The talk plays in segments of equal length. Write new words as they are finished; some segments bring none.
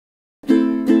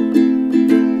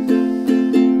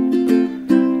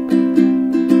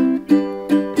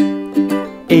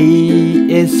A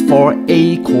is for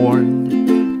acorn.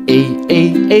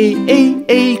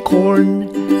 Acorn.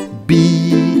 B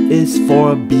is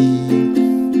for bee.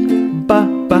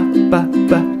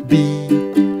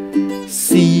 Bee.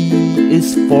 C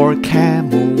is for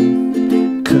camel.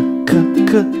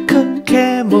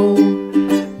 Camel.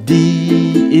 D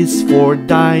is for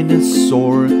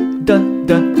dinosaur.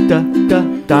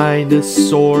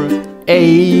 Dinosaur.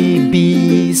 A,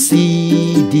 B,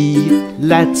 C, D.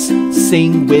 Let's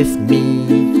sing with me.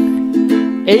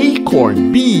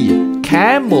 Acorn, B,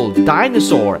 camel,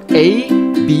 dinosaur. A,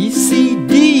 B, C,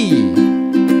 D.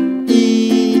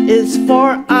 E is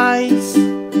for eyes.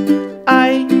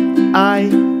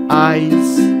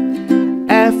 Eyes.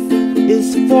 F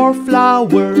is for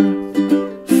flower.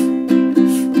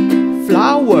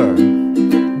 Flower.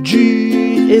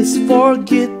 G is for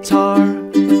guitar.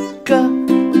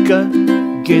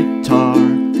 Guitar.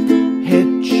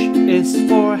 H is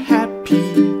for happy.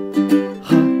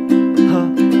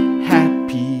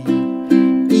 Happy.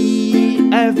 E,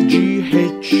 F, G,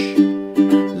 H.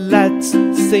 Let's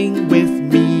sing with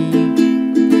me.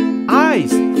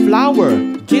 Eyes, flower,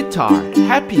 guitar,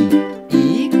 happy.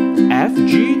 E, F,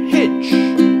 G, H.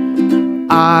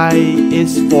 I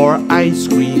is for ice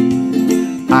cream.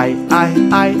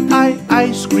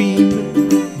 Ice cream.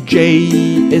 J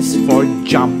is for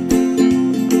jump.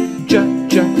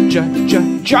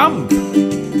 Jump.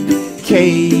 K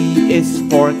is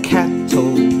for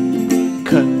cattle.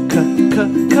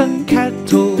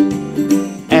 Cattle.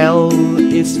 L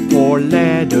is for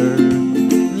ladder.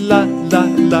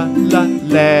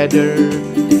 Ladder.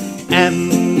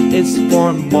 M is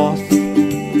for moth.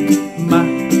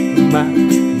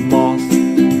 Moth.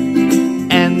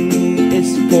 N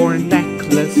is for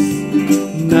necklace.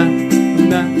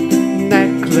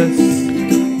 Necklace.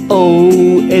 O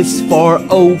is for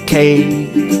okay.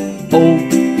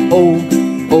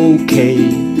 Okay.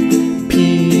 P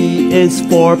is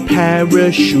for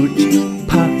parachute.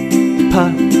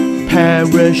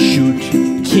 Parachute.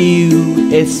 Q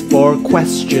is for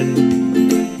question.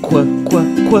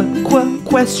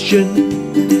 Question.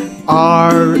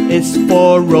 R is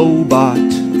for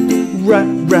robot.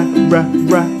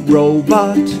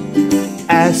 Robot.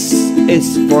 S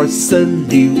is for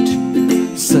salute.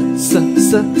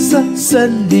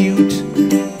 Salute.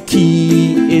 T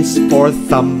is for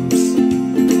thumbs.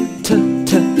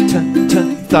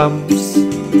 Thumbs.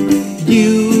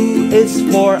 U is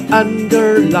for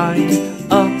underline.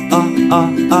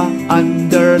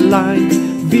 Underline.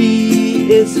 V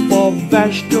is for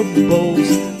vegetables.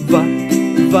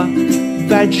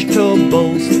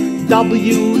 Vegetables.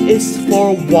 W is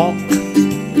for walk.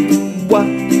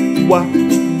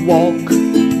 Walk.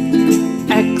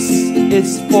 X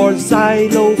is for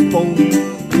xylophone.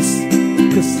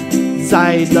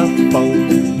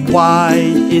 Xylophone. Y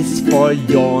is for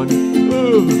yawn.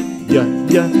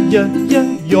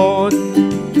 Yawn.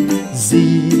 Z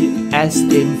as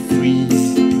in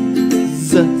freeze.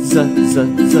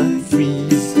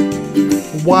 Freeze.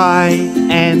 Y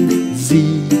and Z.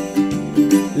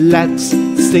 Let's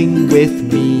sing with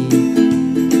me.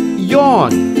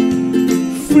 Yawn.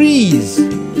 Freeze.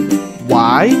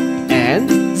 Y and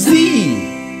Z.